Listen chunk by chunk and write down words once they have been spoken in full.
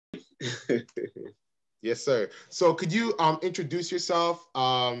Yes, sir. So could you introduce yourself?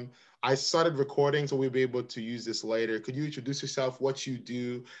 I started recording, so we'll be able to use this later. Could you introduce yourself, what you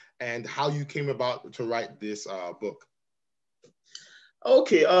do, and how you came about to write this book?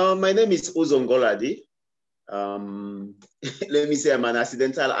 Okay, my name is Uzor Ngoladi. Let me say I'm an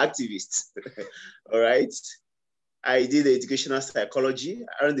accidental activist. All right. I did educational psychology.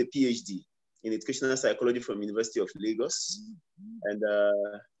 I earned a PhD in educational psychology from University of Lagos. And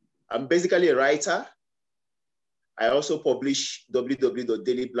I'm basically a writer. I also publish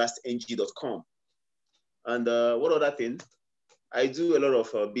www.dailyblastng.com. And what other thing? I do a lot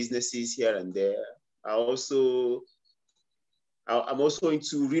of businesses here and there. I'm also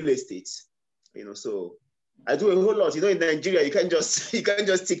into real estate, so I do a whole lot. In Nigeria, you can't just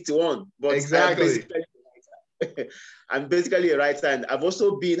stick to one. But Exactly. I'm basically a writer, and I've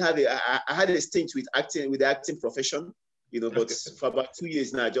also I had a stint with the acting profession, but for about 2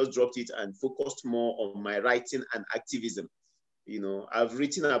 years now, I just dropped it and focused more on my writing and activism. I've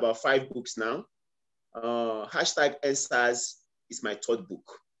written about 5 books now. #EndSARS is my 3rd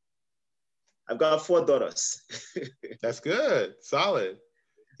book. I've got 4 daughters. That's good. Solid.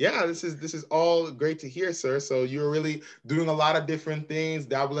 Yeah, this is all great to hear, sir. So you're really doing a lot of different things,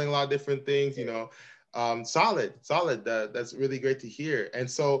 dabbling a lot of different things, solid. That's really great to hear. And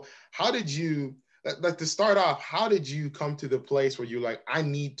so how did you, like to start off, how did you come to the place where you're like, I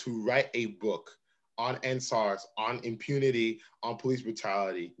need to write a book on EndSARS, on impunity, on police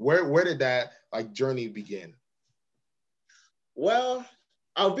brutality? Where did that journey begin? Well,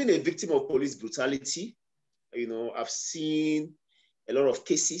 I've been a victim of police brutality. I've seen a lot of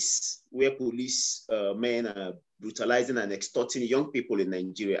cases where police men are brutalizing and extorting young people in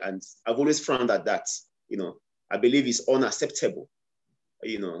Nigeria. And I've always frowned at that. I believe it's unacceptable.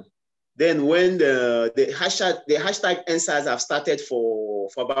 Then when the hashtag EndSARS have started for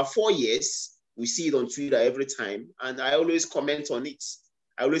about 4 years, we see it on Twitter every time. And I always comment on it.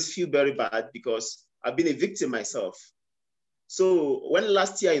 I always feel very bad because I've been a victim myself. So when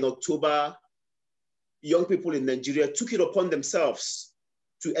last year in October, young people in Nigeria took it upon themselves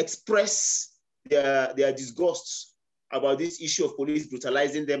to express their disgust about this issue of police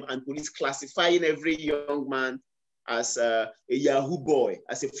brutalizing them and police classifying every young man as a Yahoo boy,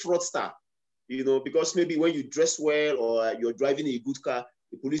 as a fraudster, because maybe when you dress well or you're driving a good car,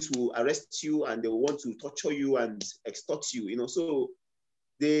 the police will arrest you and they will want to torture you and extort you, So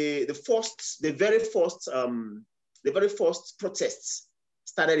the very first protests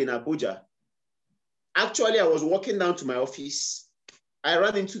started in Abuja. Actually, I was walking down to my office. I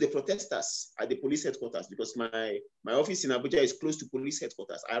ran into the protesters at the police headquarters because my office in Abuja is close to police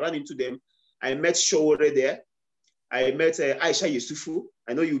headquarters. I ran into them. I met Showore there. I met Aisha Yusufu.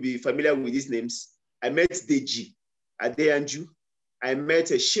 I know you'll be familiar with these names. I met Deji Adeyanju. I met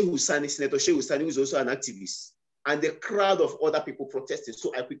Shehu Sani, Senator Shehu Sani, who is also an activist, and the crowd of other people protesting.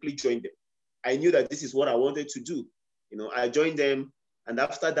 So I quickly joined them. I knew that this is what I wanted to do. I joined them. And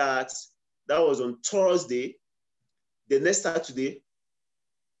after that was on Thursday. The next Saturday,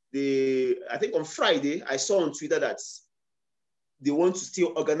 I think on Friday, I saw on Twitter that they want to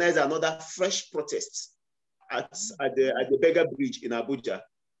still organize another fresh protest at the Beggar Bridge in Abuja.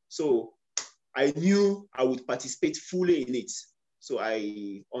 So I knew I would participate fully in it. So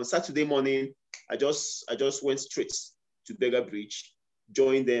on Saturday morning, I just went straight to Beggar Bridge,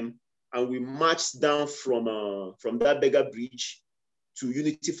 joined them, and we marched down from that Beggar Bridge to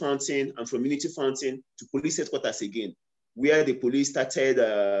Unity Fountain, and from Unity Fountain to police headquarters again, where the police started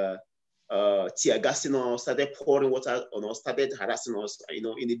tear gassing us, started pouring water on us, started harassing us, in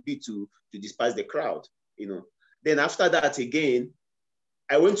a bid to disperse the crowd, Then after that again,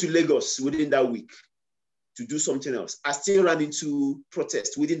 I went to Lagos within that week to do something else. I still ran into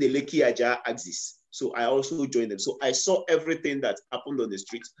protests within the Lekki Ajah axis. So I also joined them. So I saw everything that happened on the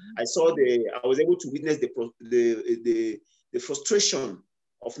street. I was able to witness the frustration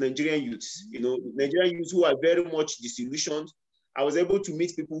of Nigerian youths, Nigerian youths who are very much disillusioned. I was able to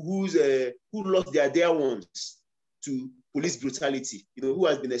meet people who lost their dear ones to police brutality, who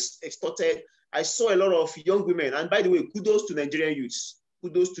has been extorted. I saw a lot of young women, and by the way, kudos to Nigerian youths,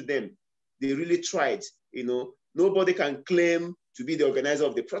 kudos to them. They really tried, Nobody can claim to be the organizer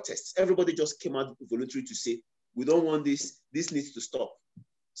of the protests. Everybody just came out voluntarily to say, we don't want this needs to stop.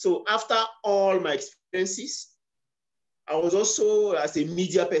 So after all my experiences, I was also, as a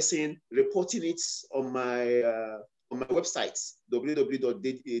media person, reporting it on my website,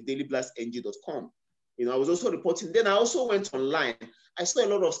 www.dailyblastng.com. I was also reporting. Then I also went online. I saw a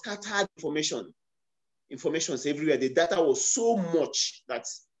lot of scattered informations everywhere. The data was so much that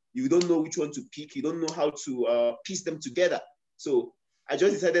you don't know which one to pick. You don't know how to piece them together. So I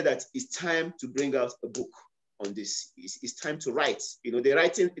just decided that it's time to bring out a book on this. It's time to write. You know, the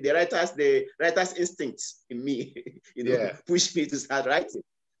writer's instincts in me, you know, pushed me to start writing.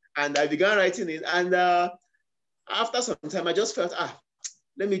 And I began writing it. And after some time, I just felt,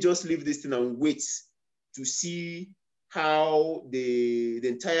 let me just leave this thing and wait to see how the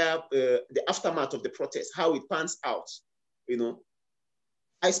entire, the aftermath of the protest, how it pans out, you know.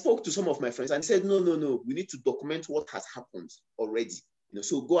 I spoke to some of my friends and said, no, we need to document what has happened already. You know,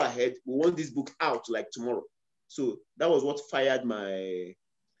 so go ahead, we want this book out like tomorrow. So that was what fired my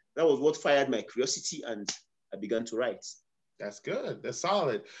curiosity, and I began to write. That's good. That's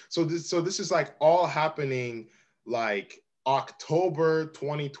solid. So this is like all happening like October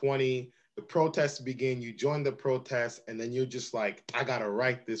 2020. The protests begin, you join the protest, and then you're just like, I gotta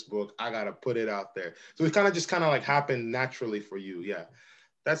write this book, I gotta put it out there. So it kind of like happened naturally for you. Yeah,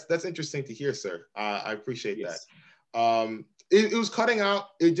 that's interesting to hear, sir. I appreciate yes. that. It was cutting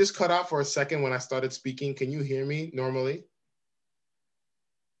out, it just cut out for a second when I started speaking. Can you hear me normally?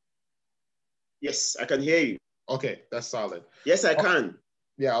 Yes, I can hear you. Okay, that's solid. Yes, I can.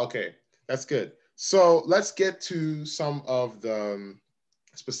 Yeah, okay, that's good. So let's get to some of the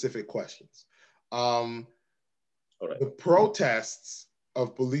specific questions. All right. The protests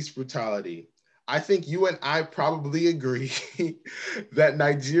of police brutality. I think you and I probably agree that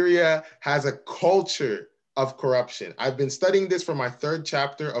Nigeria has a culture of corruption. I've been studying this for my 3rd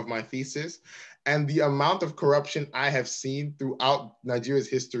chapter of my thesis, and the amount of corruption I have seen throughout Nigeria's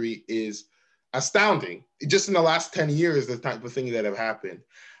history is astounding. Just in the last 10 years, the type of thing that have happened.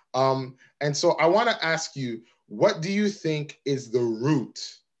 And so I want to ask you, what do you think is the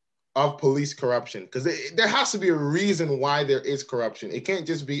root of police corruption? Because there has to be a reason why there is corruption. It can't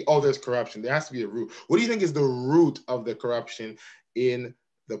just be, oh, there's corruption. There has to be a root. What do you think is the root of the corruption in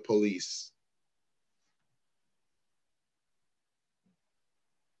the police?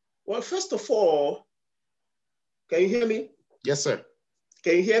 Well, first of all, can you hear me? Yes, sir.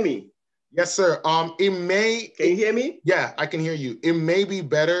 Can you hear me? Yes, sir. It may. Can you hear me? Yeah, I can hear you. It may be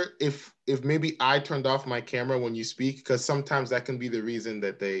better if maybe I turned off my camera when you speak, because sometimes that can be the reason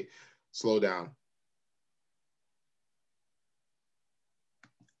that they slow down.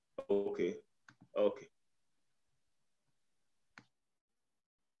 Okay. Okay.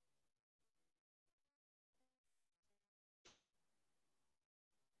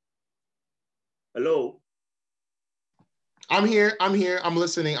 Hello. I'm here. I'm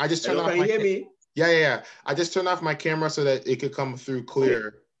listening. I just turned off. Can you hear me? Yeah. I just turned off my camera so that it could come through clear.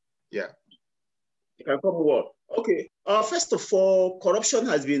 Okay. Yeah. It can come what? Okay. First of all, corruption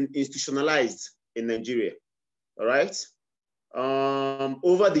has been institutionalized in Nigeria. All right.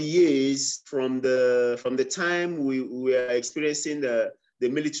 Over the years, from the time we are experiencing the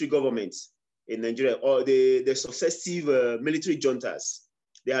military government in Nigeria, or the successive military juntas,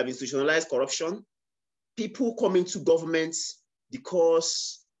 they have institutionalized corruption. People come into government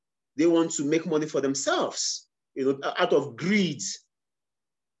because they want to make money for themselves, you know, out of greed.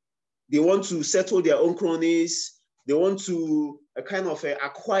 They want to settle their own cronies. They want to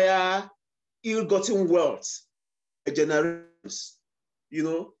acquire ill-gotten wealth, generations, you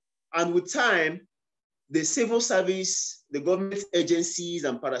know. And with time, the civil service, the government agencies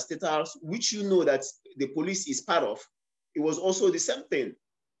and parastatals, which you know that the police is part of, it was also the same thing.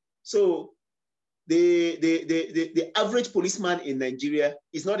 So the average policeman in Nigeria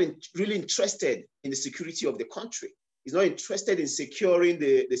is not really interested in the security of the country. He's not interested in securing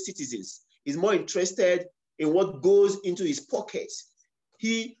the citizens. He's more interested in what goes into his pockets.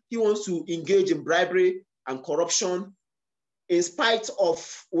 He wants to engage in bribery and corruption in spite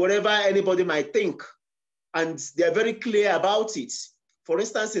of whatever anybody might think. And they're very clear about it. For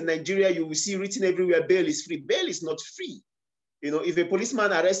instance, in Nigeria, you will see written everywhere, bail is free. Bail is not free. You know, if a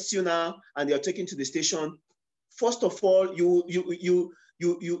policeman arrests you now and you're taken to the station, first of all, you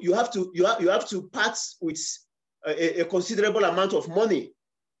have to part with a considerable amount of money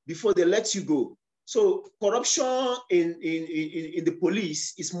before they let you go. So corruption in the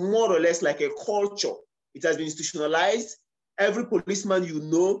police is more or less like a culture. It has been institutionalized. Every policeman you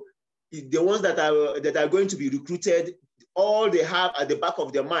know, the ones that are going to be recruited, all they have at the back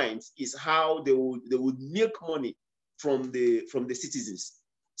of their minds is how they would milk money from the citizens.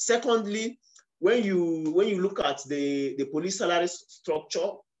 Secondly, when you look at the police salary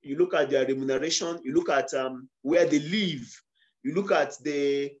structure, you look at their remuneration, you look at where they live, you look at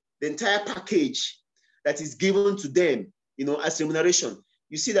the entire package that is given to them, you know, as remuneration.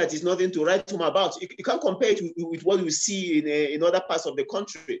 You see that it's nothing to write home about. You can't compare it with what you see in other parts of the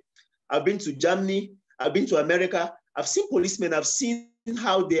country. I've been to Germany, I've been to America, I've seen policemen, I've seen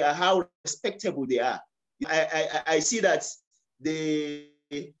how respectable they are. I see that the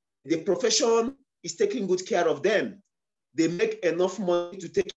profession is taking good care of them. They make enough money to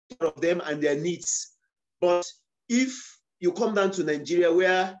take care of them and their needs. But if you come down to Nigeria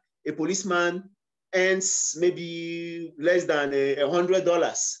where a policeman earns maybe less than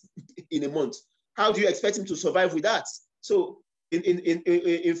 $100 in a month, how do you expect him to survive with that? So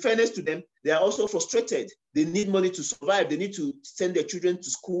in fairness to them, they are also frustrated. They need money to survive. They need to send their children to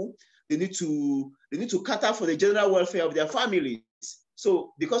school. They need to cater for the general welfare of their families.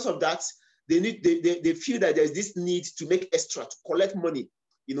 So because of that, they feel that there's this need to make extra, to collect money,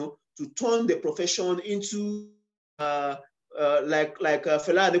 to turn the profession into like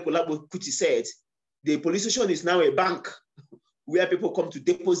Fela Adekunle Kuti said, the police station is now a bank where people come to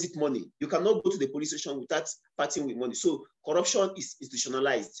deposit money. You cannot go to the police station without parting with money. So corruption is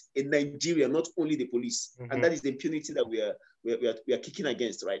institutionalized in Nigeria, not only the police. Mm-hmm. And that is the impunity that we are kicking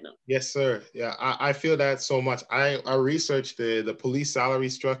against right now. Yes, sir. Yeah, I feel that so much. I researched the police salary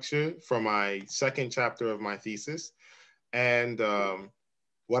structure for my second chapter of my thesis. And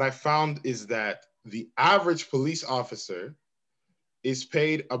what I found is that the average police officer is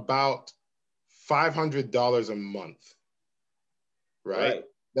paid about $500 a month. Right?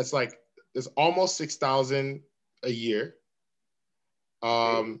 That's almost $6,000 a year.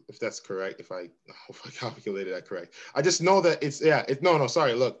 If that's correct, if I calculated that correct. I just know that it's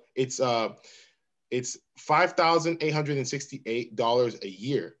look, it's $5,868 a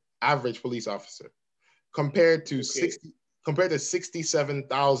year, average police officer, compared to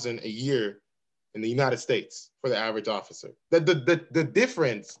 $67,000 a year in the United States for the average officer. The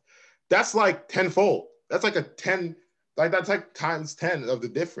difference, that's like tenfold. That's like that's like times 10 of the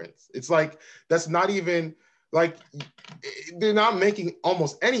difference. It's like, that's not even, like, they're not making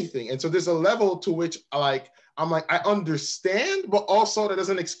almost anything. And so there's a level to which I understand, but also that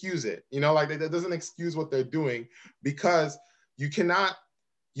doesn't excuse it. That doesn't excuse what they're doing, because you cannot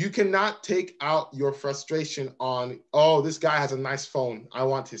take out your frustration on, oh, this guy has a nice phone, I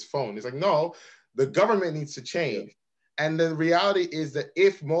want his phone. It's like, no, the government needs to change. Yeah. And the reality is that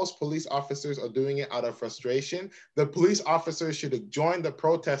if most police officers are doing it out of frustration, the police officers should join the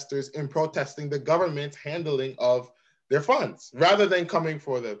protesters in protesting the government's handling of their funds rather than coming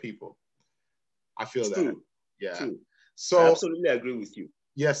for the people. I feel that. True. Yeah. True. So I absolutely agree with you.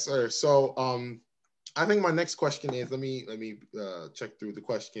 Yes, sir. So I think my next question is, let me check through the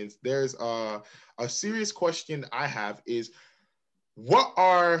questions. There's a serious question I have is,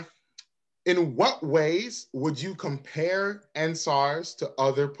 in what ways would you compare EndSARS to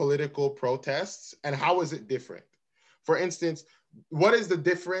other political protests, and how is it different? For instance, what is the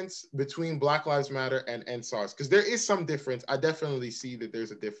difference between Black Lives Matter and EndSARS? Because there is some difference. I definitely see that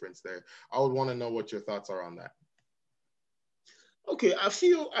there's a difference there. I would want to know what your thoughts are on that. Okay, I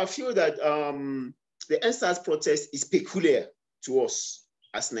feel that the EndSARS protest is peculiar to us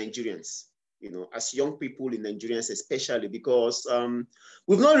as Nigerians. As young people in Nigerians, especially because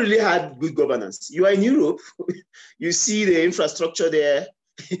we've not really had good governance. You are in Europe, you see the infrastructure there,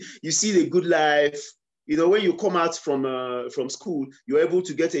 you see the good life. When you come out from school, you're able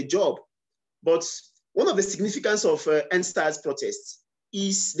to get a job. But one of the significance of EndSARS protests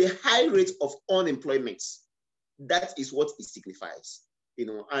is the high rate of unemployment. That is what it signifies.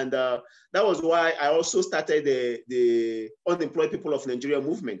 And that was why I also started the Unemployed People of Nigeria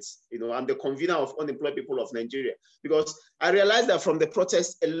movement. I'm the convener of Unemployed People of Nigeria, because I realized that from the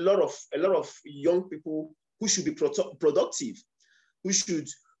protest, a lot of young people who should be productive, who should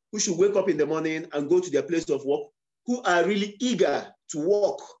wake up in the morning and go to their place of work, who are really eager to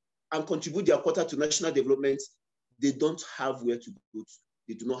work and contribute their quota to national development, they don't have where to go to.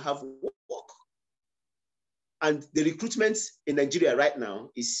 They do not have work. And the recruitment in Nigeria right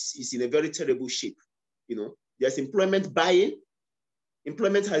now is in a very terrible shape. There's employment buying.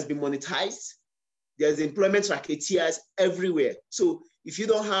 Employment has been monetized. There's employment racketeers everywhere. So if you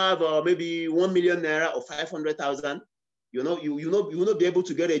don't have maybe 1 million naira or 500,000, you will not be able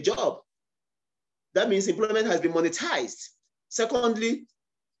to get a job. That means employment has been monetized. Secondly,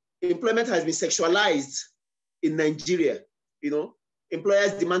 employment has been sexualized in Nigeria.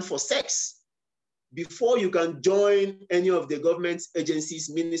 Employers demand for sex. Before you can join any of the government agencies,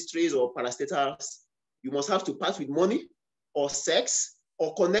 ministries, or parastatals, you must have to part with money or sex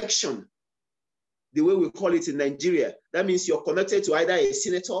or connection, the way we call it in Nigeria. That means you're connected to either a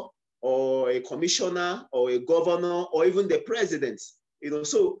senator or a commissioner or a governor or even the president.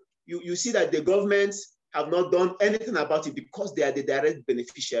 So you see that the governments have not done anything about it because they are the direct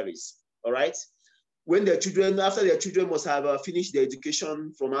beneficiaries, all right? When after their children must have finished their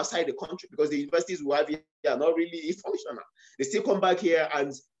education from outside the country, because the universities we have here are not really functional. They still come back here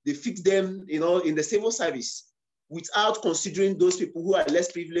and they fix them, in the civil service. without considering those people who are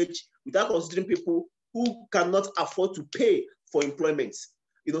less privileged, without considering people who cannot afford to pay for employment.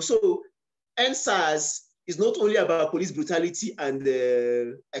 So NSAS is not only about police brutality and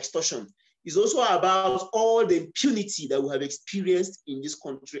extortion. It's also about all the impunity that we have experienced in this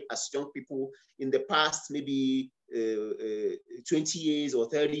country as young people in the past, maybe 20 years or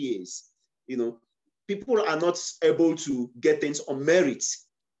 30 years. People are not able to get things on merit.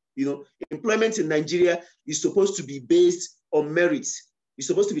 Employment in Nigeria is supposed to be based on merit. It's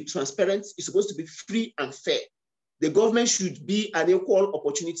supposed to be transparent. It's supposed to be free and fair. The government should be an equal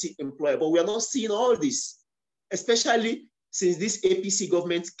opportunity employer, but we are not seeing all this, especially since this APC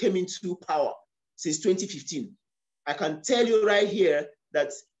government came into power since 2015. I can tell you right here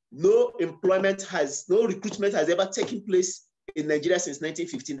that no recruitment has ever taken place in Nigeria since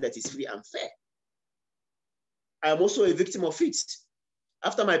 1915 that is free and fair. I'm also a victim of it.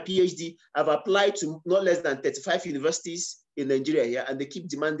 After my PhD, I've applied to not less than 35 universities in Nigeria here, and they keep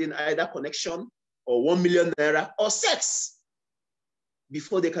demanding either connection or 1 million naira or sex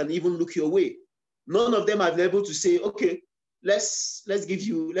before they can even look your way. None of them have been able to say, okay, let's give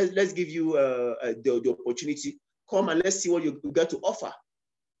you the opportunity. Come and let's see what you got to offer.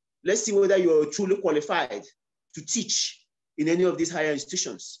 Let's see whether you're truly qualified to teach in any of these higher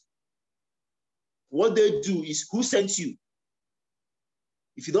institutions. What they do is, who sent you?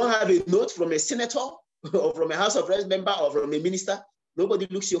 If you don't have a note from a senator or from a House of Reps member or from a minister, nobody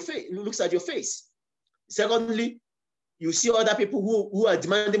looks at your face. Secondly, you see other people who are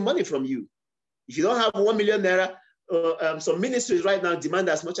demanding money from you. If you don't have 1 million naira, some ministries right now demand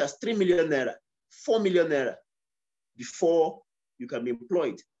as much as 3 million naira, 4 million naira before you can be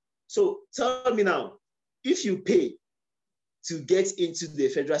employed. So tell me now, if you pay to get into the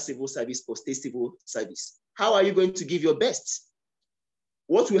federal civil service or state civil service, how are you going to give your best?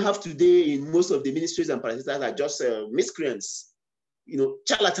 What we have today in most of the ministries and parastatals are just miscreants,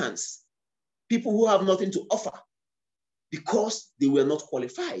 charlatans, people who have nothing to offer because they were not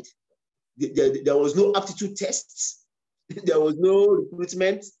qualified. There was no aptitude tests. There was no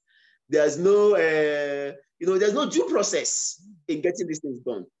recruitment. There's no, there's no due process in getting these things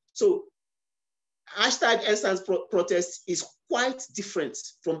done. So hashtag EndSARS protest is quite different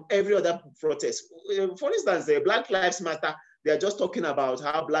from every other protest. For instance, Black Lives Matter, they are just talking about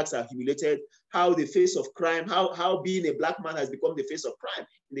how blacks are humiliated, how the face of crime, how being a black man has become the face of crime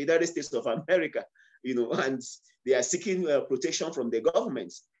in the United States of America, and they are seeking protection from the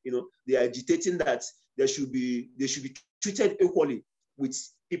government. They are agitating that they should be treated equally with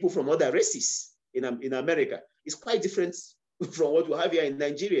people from other races in America. It's quite different from what we have here in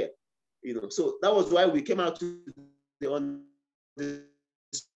Nigeria. So that was why we came out to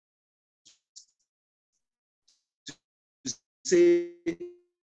say,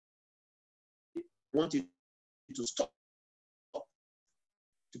 want you to stop,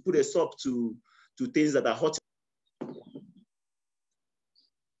 to put a stop to things that are hot.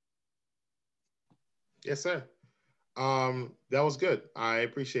 Yes, sir. That was good. I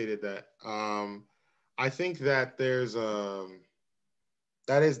appreciated that. I think that there's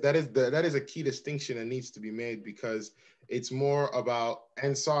that is a key distinction that needs to be made, because it's more about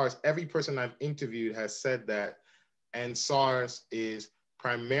EndSARS. Every person I've interviewed has said that EndSARS is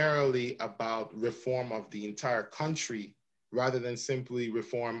primarily about reform of the entire country rather than simply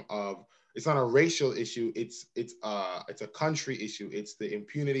reform of. It's not a racial issue. It's a country issue. It's the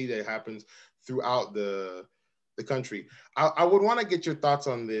impunity that happens throughout the country. I would want to get your thoughts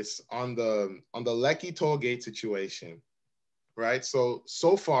on this, on the Lekki toll gate situation, right? So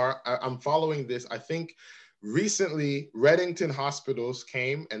far, I'm following this. I think recently Reddington hospitals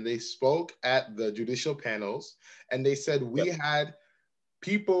came and they spoke at the judicial panels, and they said we had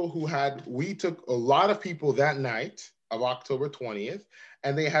people we took a lot of people that night of October 20th,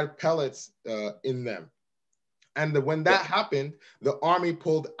 and they had pellets in them. And when that happened, the army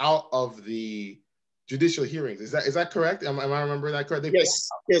pulled out of the judicial hearings. Is that correct? Am I remembering that correct?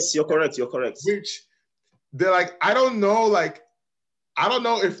 Yes, you're correct. You're correct. Which they're like, I don't know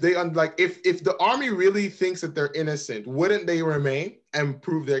if they if the army really thinks that they're innocent, wouldn't they remain and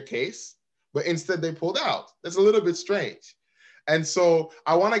prove their case? But instead they pulled out. That's a little bit strange. And so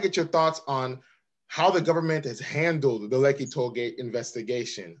I want to get your thoughts on how the government has handled the Lekki Tollgate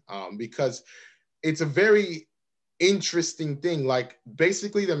investigation, because it's a very interesting thing. Like,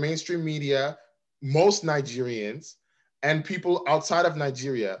 basically the mainstream media, most Nigerians, and people outside of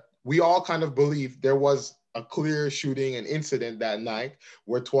Nigeria, we all kind of believe there was a clear shooting and incident that night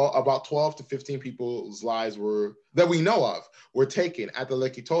where about 12 to 15 people's lives that we know of were taken at the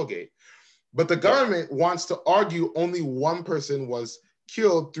Lekki Tollgate. But the government wants to argue only one person was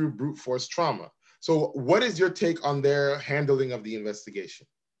killed through brute force trauma. So what is your take on their handling of the investigation?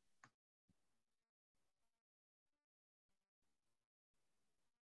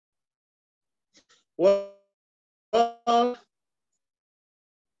 Well,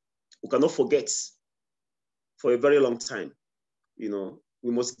 we cannot forget for a very long time, we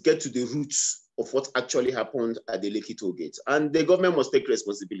must get to the roots of what actually happened at the Lekki toll gate. And the government must take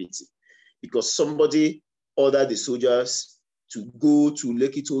responsibility because somebody ordered the soldiers to go to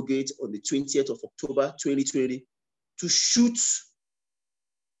Lekki toll gate on the 20th of October, 2020, to shoot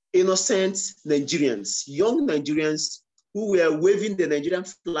innocent Nigerians, young Nigerians who were waving the Nigerian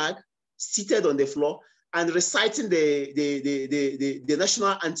flag, seated on the floor and reciting the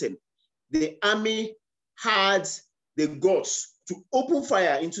national anthem. The army had the guts to open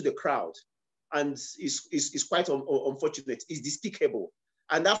fire into the crowd, and it's quite unfortunate. It's despicable.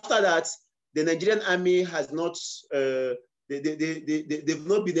 And after that, the Nigerian army has not, they've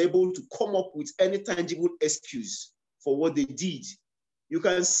not been able to come up with any tangible excuse for what they did. You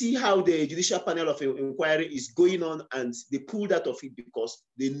can see how the judicial panel of inquiry is going on, and they pulled out of it because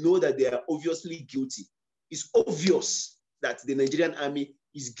they know that they are obviously guilty. It's obvious that the Nigerian army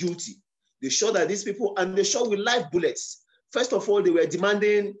is guilty. They shot at these people, and they shot with live bullets. First of all, they were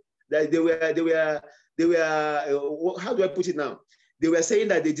demanding that they were how do I put it now? They were saying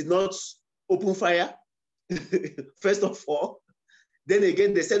that they did not open fire, first of all. Then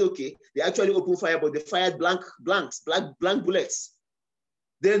again, they said, okay, they actually opened fire, but they fired blank bullets.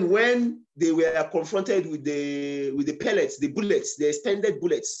 Then when they were confronted with the pellets, the bullets, the extended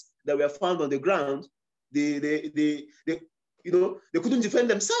bullets that were found on the ground, they couldn't defend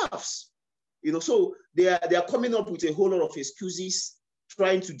themselves. So they are coming up with a whole lot of excuses,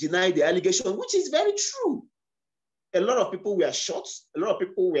 trying to deny the allegation, which is very true. A lot of people were shot, a lot of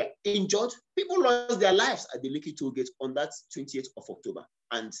people were injured, people lost their lives at the Lekki toll gate on that 20th of October.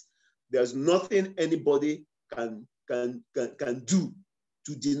 And there's nothing anybody can do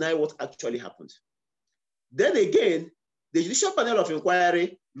to deny what actually happened. Then again, the Judicial Panel of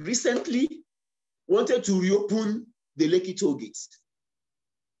Inquiry recently wanted to reopen the Lekki toll gate.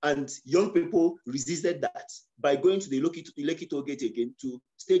 And young people resisted that by going to the Lekki toll gate again to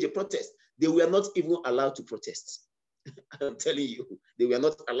stage a protest. They were not even allowed to protest. I'm telling you, they were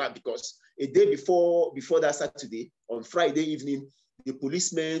not allowed because a day before that Saturday, on Friday evening, the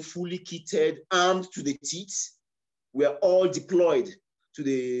policemen, fully kitted, armed to the teeth, were all deployed to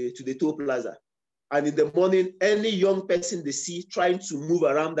the toll plaza. And in the morning, any young person they see trying to move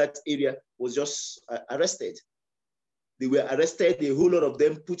around that area was just arrested. They were arrested, a whole lot of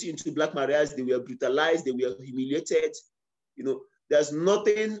them put into Black Marias, they were brutalized, they were humiliated. There's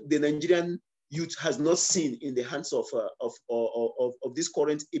nothing the Nigerian youth has not seen in the hands of this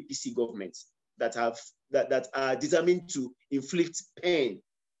current APC government that are determined to inflict pain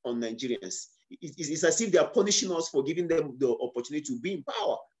on Nigerians. It's as if they are punishing us for giving them the opportunity to be in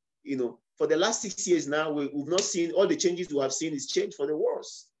power. For the last 6 years now, we've not seen all the changes we have seen is change for the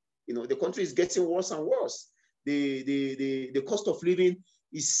worse. The country is getting worse and worse. The cost of living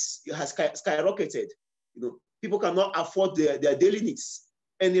has skyrocketed. People cannot afford their daily needs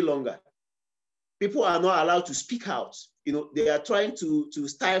any longer. People are not allowed to speak out. They are trying to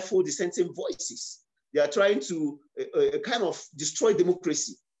stifle dissenting voices. They are trying to kind of destroy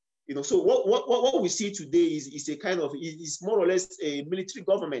democracy. So what we see today is a kind of, is more or less a military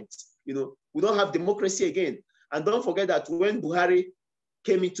government. We don't have democracy again. And don't forget that when Buhari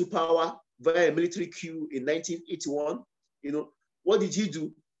came into power via a military coup in 1981, what did he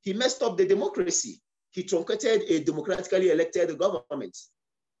do? He messed up the democracy. He truncated a democratically elected government.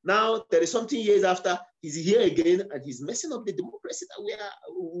 Now, 30-something years after, he's here again and he's messing up the democracy that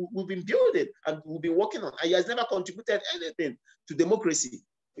we've been building and we've been working on. And he has never contributed anything to democracy.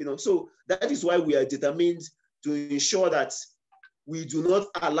 So that is why we are determined to ensure that we do not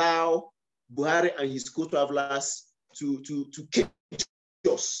allow Buhari and his co-travelers to cage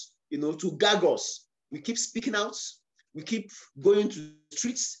us, to gag us. We keep speaking out. We keep going to the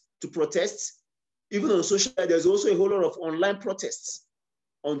streets to protest. Even on social, there's also a whole lot of online protests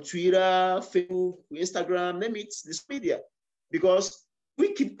on Twitter, Facebook, Instagram, name it, this media. Because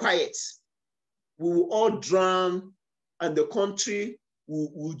we keep quiet, we will all drown and the country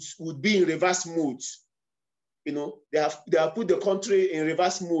would be in reverse mode. They have put the country in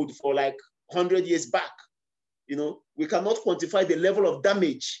reverse mode for like 100 years back. We cannot quantify the level of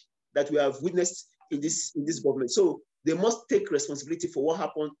damage that we have witnessed in this government. So they must take responsibility for what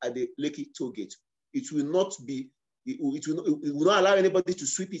happened at the Lekki toll gate. It will not allow anybody to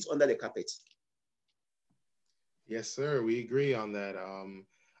sweep it under the carpet. Yes, sir. We agree on that.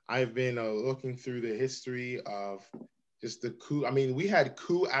 I've been looking through the history of just the coup. I mean, we had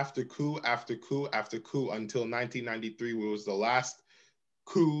coup after coup after coup after coup until 1993, where it was the last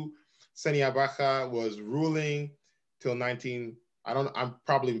coup. Seni Abacha was ruling till 19. I'm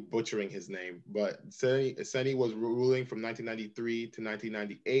probably butchering his name, but Seni was ruling from 1993 to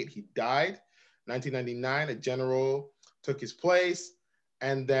 1998. He died. 1999, a general took his place,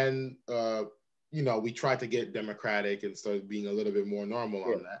 and then we tried to get democratic and started being a little bit more normal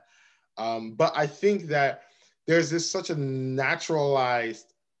on that. But I think that there's such a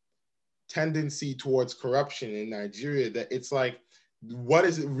naturalized tendency towards corruption in Nigeria that it's like, what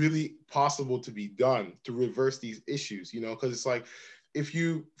is it really possible to be done to reverse these issues? Because it's like, if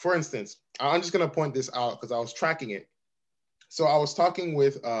you, for instance, I'm just going to point this out because I was tracking it. So I was talking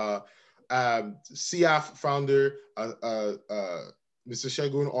with CIAF founder, Mr.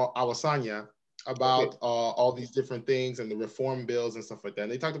 Shegun Awasanya, about all these different things and the reform bills and stuff like that.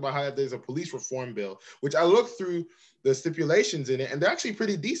 And they talked about how there's a police reform bill, which I looked through the stipulations in it, and they're actually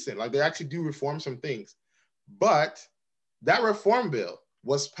pretty decent. Like, they actually do reform some things. But that reform bill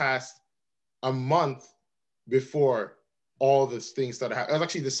was passed a month before all this things started happening. It was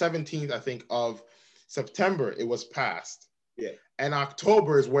actually the 17th, I think, of September it was passed. Yeah. And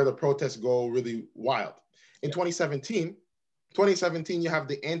October is where the protests go really wild. In 2017, you have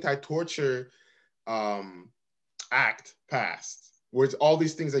the Anti-Torture Act passed, where it's all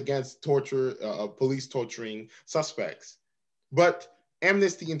these things against torture, police torturing suspects. But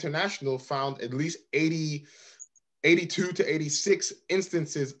Amnesty International found at least 82 to 86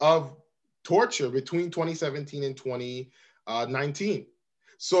 instances of torture between 2017 and 2019.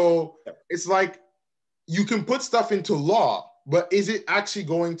 So it's like, you can put stuff into law, but is it actually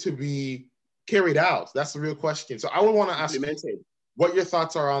going to be carried out? That's the real question. So I would want to ask you what your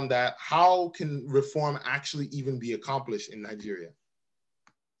thoughts are on that. How can reform actually even be accomplished in Nigeria?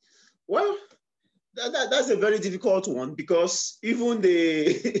 Well, that's a very difficult one, because even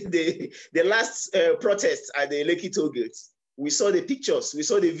the last protests at the Lekki toll gate, we saw the pictures, we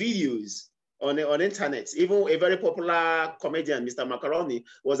saw the videos on internet. Even a very popular comedian, Mr. Macaroni,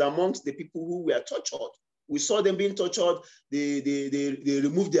 was amongst the people who were tortured. We saw them being tortured. They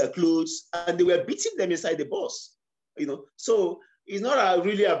removed their clothes and they were beating them inside the bus. So it's not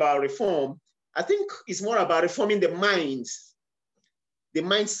really about reform. I think it's more about reforming the minds, the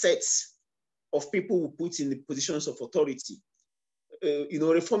mindsets of people who put in the positions of authority.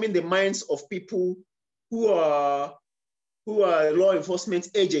 Reforming the minds of people who are law enforcement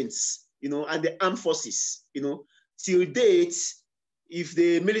agents, and the armed forces. Till date, if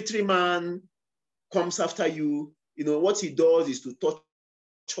the military man comes after you, what he does is to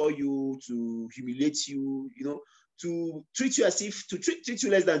torture you, to humiliate you, to treat you treat you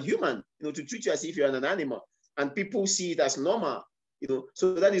less than human, to treat you as if you're an animal, and people see it as normal.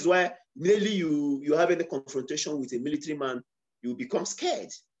 So that is why immediately you have any confrontation with a military man, you become scared.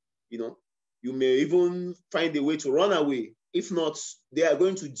 You may even find a way to run away. If not, they are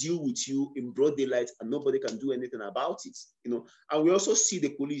going to deal with you in broad daylight and nobody can do anything about it. And we also see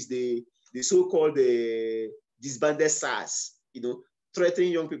the police, the so-called disbanded SARS,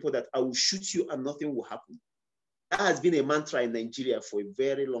 threatening young people that I will shoot you and nothing will happen. That has been a mantra in Nigeria for a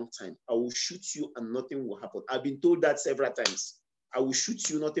very long time. I will shoot you and nothing will happen. I've been told that several times. I will shoot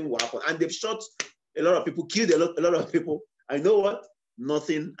you, nothing will happen. And they've shot a lot of people, killed a lot of people. I know what?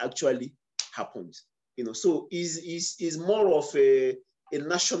 Nothing actually happened. So is more of a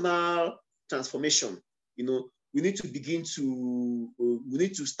national transformation. We need to begin to, we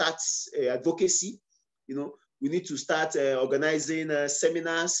need to start advocacy. We need to start organizing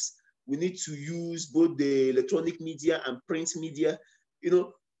seminars. We need to use both the electronic media and print media.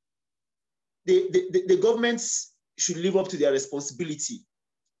 The governments should live up to their responsibility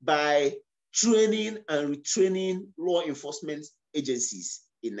by training and retraining law enforcement agencies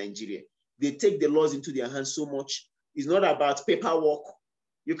in Nigeria. They take the laws into their hands so much. It's not about paperwork.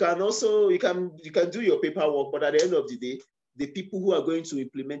 You can do your paperwork, but at the end of the day, the people who are going to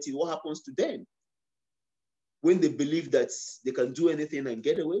implement it, what happens to them when they believe that they can do anything and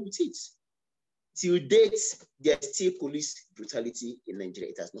get away with it? Till date, there's still police brutality in Nigeria.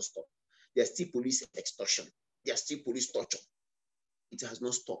 It has not stopped. There's still police extortion. There's still police torture. It has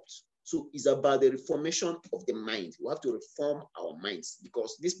not stopped. So it's about the reformation of the mind. We have to reform our minds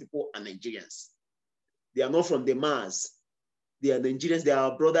because these people are Nigerians. They are not from the Mars. They are Nigerians. They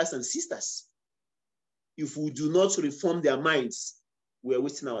are our brothers and sisters. If we do not reform their minds, we are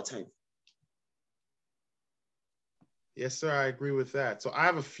wasting our time. Yes, sir. I agree with that. So I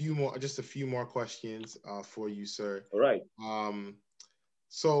have just a few more questions for you, sir. All right.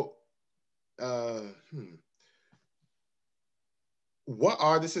 what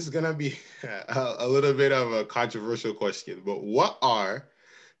are, this is going to be a little bit of a controversial question, but what are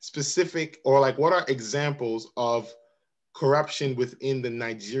specific, or like what are examples of corruption within the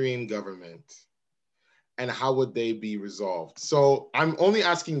Nigerian government, and how would they be resolved? So I'm only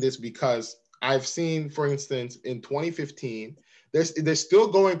asking this because I've seen, for instance, in 2015, they're still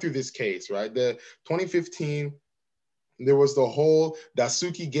going through this case, right? The 2015, there was the whole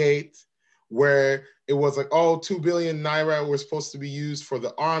Dasuki Gate, where it was like, oh, 2 billion naira were supposed to be used for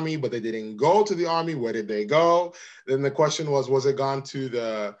the army, but they didn't go to the army. Where did they go? Then the question was it gone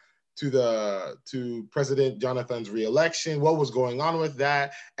to President Jonathan's reelection? What was going on with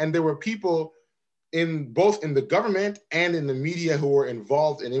that? And there were people in both in the government and in the media who were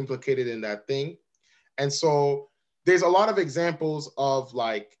involved and implicated in that thing. And so there's a lot of examples of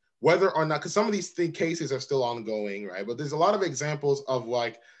like whether or not, because some of these cases are still ongoing, right? But there's a lot of examples of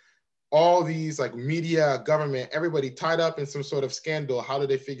like all these like media, government, everybody tied up in some sort of scandal. How do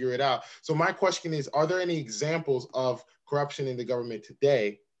they figure it out? So my question is, are there any examples of corruption in the government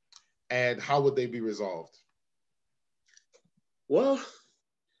today, and how would they be resolved? Well,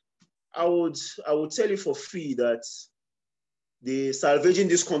 I would tell you for free that the salvaging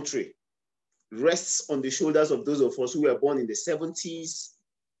this country rests on the shoulders of those of us who were born in the 70s,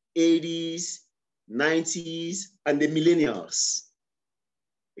 80s, 90s, and the millennials.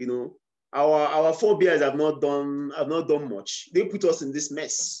 You know, our forebears have not done much. They put us in this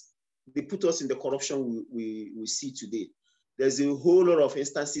mess. They put us in the corruption we see today. There's a whole lot of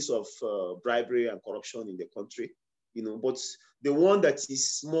instances of bribery and corruption in the country, you know, but the one that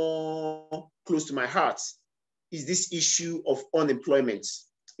is more close to my heart is this issue of unemployment,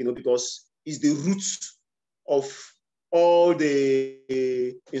 you know, because it's the root of all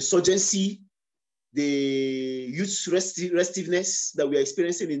the insurgency, the youth restiveness that we are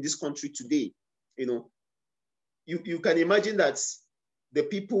experiencing in this country today. You know, you can imagine that the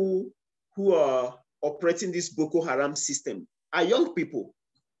people who are operating this Boko Haram system are young people.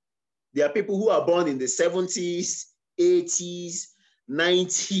 They are people who are born in the 70s, 80s,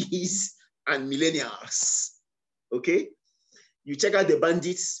 90s, and millennials. Okay? You check out the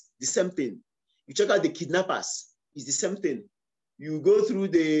bandits, the same thing. You check out the kidnappers, it's the same thing. You go through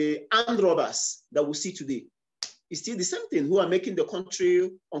the armed robbers that we see today, it's still the same thing, who are making the country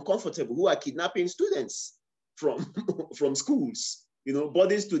uncomfortable, who are kidnapping students from schools, you know,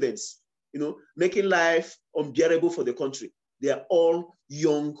 boarding students, you know, making life unbearable for the country. They are all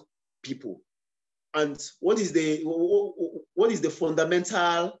young people. And what is the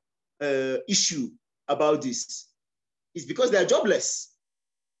fundamental issue about this? It's because they are jobless.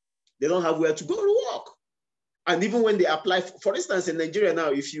 They don't have where to go to work. And even when they apply, for instance, in Nigeria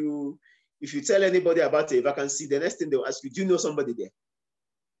now, if you tell anybody about a vacancy, the next thing they'll ask you, do you know somebody there?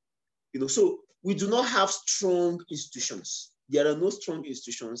 You know, so we do not have strong institutions. There are no strong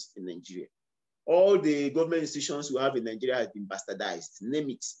institutions in Nigeria. All the government institutions we have in Nigeria have been bastardized. Name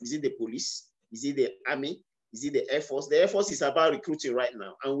it. Is it the police? Is it the army? Is it the Air Force? The Air Force is about recruiting right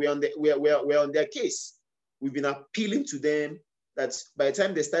now, and we're on their case. We've been appealing to them that by the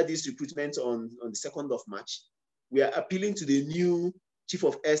time they start this recruitment on the 2nd of March, we are appealing to the new Chief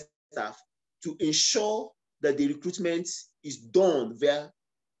of Air Staff to ensure that the recruitment is done via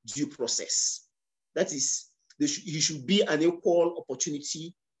due process. That is, he should be an equal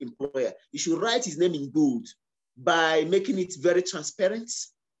opportunity employer. He should write his name in bold by making it very transparent,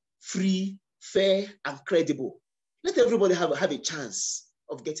 free, fair, and credible. Let everybody have a chance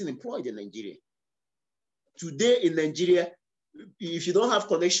of getting employed in Nigeria. Today in Nigeria, if you don't have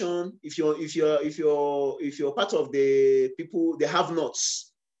connection, if you're part of the people, the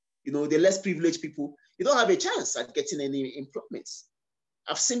have-nots, you know, the less privileged people, you don't have a chance at getting any employment.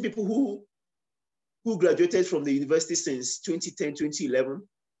 I've seen people who graduated from the university since 2010, 2011,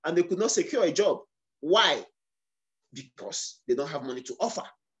 and they could not secure a job. Why? Because they don't have money to offer.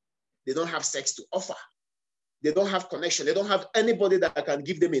 They don't have sex to offer. They don't have connection. They don't have anybody that can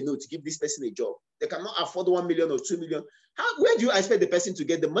give them a note, give this person a job. They cannot afford 1 million or 2 million. Where do you expect the person to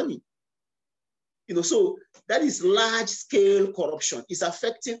get the money? You know, so that is large-scale corruption. It's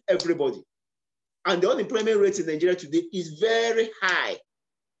affecting everybody. And the unemployment rate in Nigeria today is very high,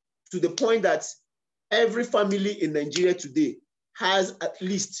 to the point that every family in Nigeria today has at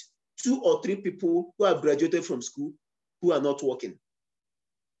least 2 or 3 people who have graduated from school who are not working.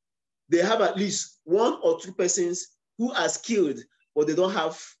 They have at least 1 or 2 persons who are skilled, but they don't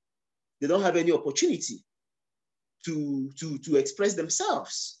have any opportunity to express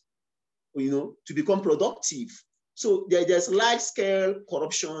themselves, you know, to become productive. So there's large-scale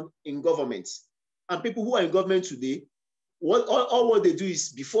corruption in government. And people who are in government today, all what they do is,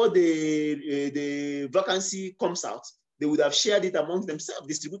 before the vacancy comes out, they would have shared it amongst themselves,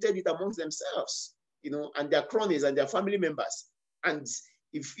 distributed it amongst themselves, and their cronies and their family members. And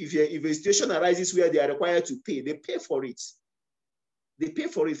if a situation arises where they are required to pay, they pay for it. They pay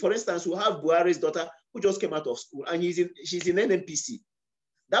for it. For instance, we have Buhari's daughter who just came out of school, and she's in NNPC.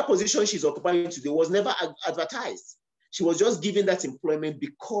 That position she's occupying today was never advertised. She was just given that employment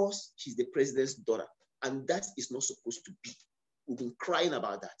because she's the president's daughter. And that is not supposed to be. We've been crying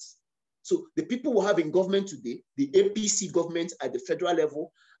about that. So the people we have in government today, the APC government at the federal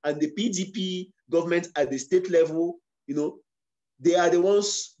level and the PDP government at the state level, they are the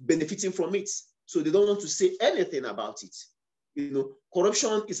ones benefiting from it. So they don't want to say anything about it.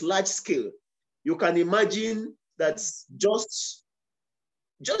 Corruption is large scale. You can imagine that just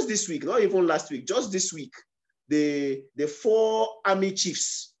this week, not even last week, just this week, the 4 army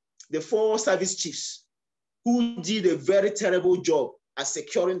chiefs, the 4 service chiefs who did a very terrible job at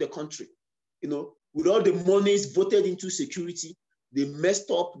securing the country, with all the monies voted into security, they messed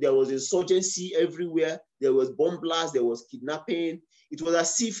up. There was insurgency everywhere. There was bomb blasts. There was kidnapping. It was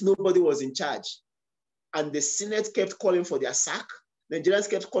as if nobody was in charge. And the Senate kept calling for their sack. Nigerians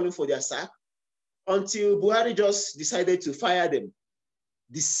kept calling for their sack until Buhari just decided to fire them.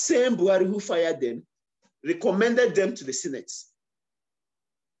 The same Buhari who fired them recommended them to the Senate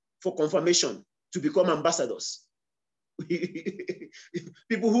for confirmation to become ambassadors.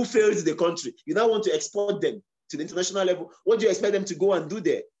 People who failed the country, you now want to export them to the international level. What do you expect them to go and do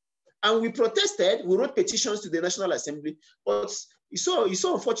there? And we protested, we wrote petitions to the National Assembly, but it's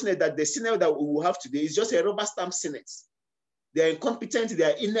so unfortunate that the Senate that we will have today is just a rubber stamp Senate. They are incompetent, they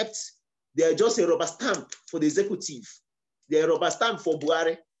are inept, they are just a rubber stamp for the executive. They are a rubber stamp for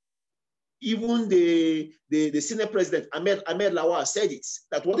Buhari. Even the Senate President, Ahmed Lawal, said it,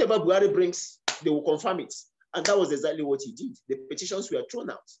 that whatever Buhari brings, they will confirm it. And that was exactly what he did. The petitions were thrown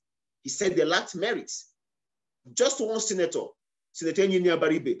out. He said they lacked merit. Just one senator, Senator Engineer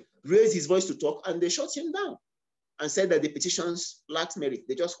Baribe, raised his voice to talk, and they shut him down and said that the petitions lacked merit.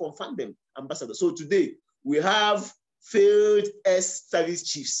 They just confirmed them ambassadors. So today, we have failed service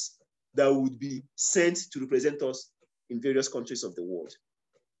chiefs that would be sent to represent us in various countries of the world.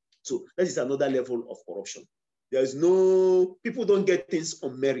 So that is another level of corruption. People don't get things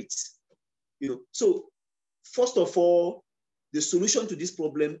on merit. So first of all, the solution to this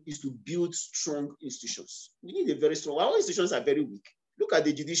problem is to build strong institutions. We need a very strong, our institutions are very weak. Look at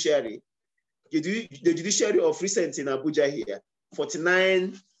the judiciary. The judiciary of recent in Abuja here,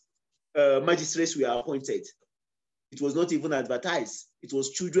 49 magistrates were appointed. It was not even advertised. It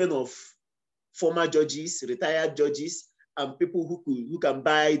was children of former judges, retired judges, and people who can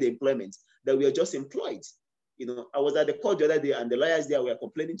buy the employment that were just employed. I was at the court the other day, and the lawyers there were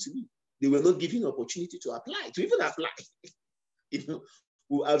complaining to me. They were not given opportunity to even apply.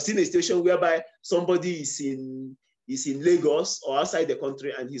 I've seen a situation whereby somebody is in Lagos or outside the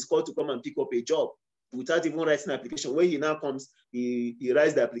country, and he's called to come and pick up a job without even writing an application. When he now comes, he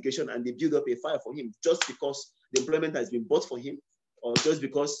writes the application, and they build up a file for him just because the employment has been bought for him, or just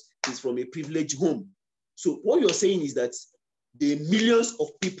because he's from a privileged home. So what you're saying is that the millions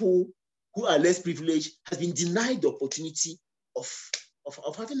of people who are less privileged has been denied the opportunity of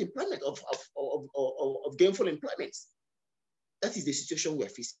having employment, of gainful employment. That is the situation we're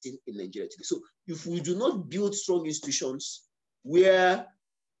facing in Nigeria today. So if we do not build strong institutions where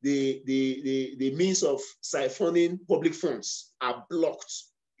the means of siphoning public funds are blocked,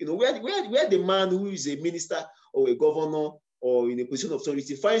 where the man who is a minister or a governor or in a position of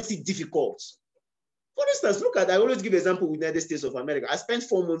authority finds it difficult. For instance, I always give an example with the United States of America. I spent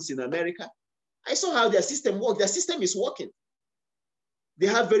 4 months in America. I saw how their system works. Their system is working. They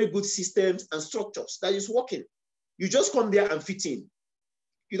have very good systems and structures that is working. You just come there and fit in.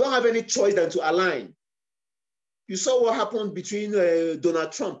 You don't have any choice than to align. You saw what happened between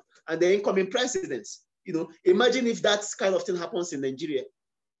Donald Trump and the incoming president. Imagine if that kind of thing happens in Nigeria.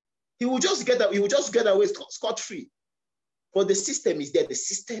 He will just get away scot-free. But the system is there. The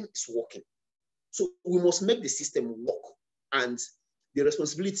system is working. So we must make the system work, and the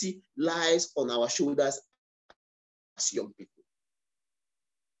responsibility lies on our shoulders as young people.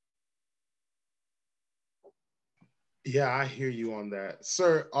 Yeah, I hear you on that.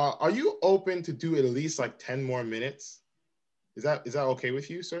 Sir, are you open to do at least like 10 more minutes? Is that okay with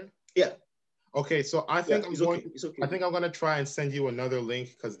you, sir? Yeah. Okay, so I think it's okay. I think I'm gonna try and send you another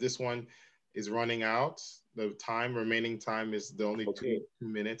link because this one is running out. The remaining time is the only 2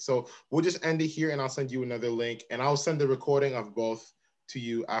 minutes. So we'll just end it here, and I'll send you another link, and I'll send the recording of both to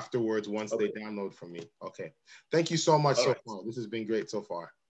you afterwards once they download from me. Okay. Thank you so much so far. This has been great so far.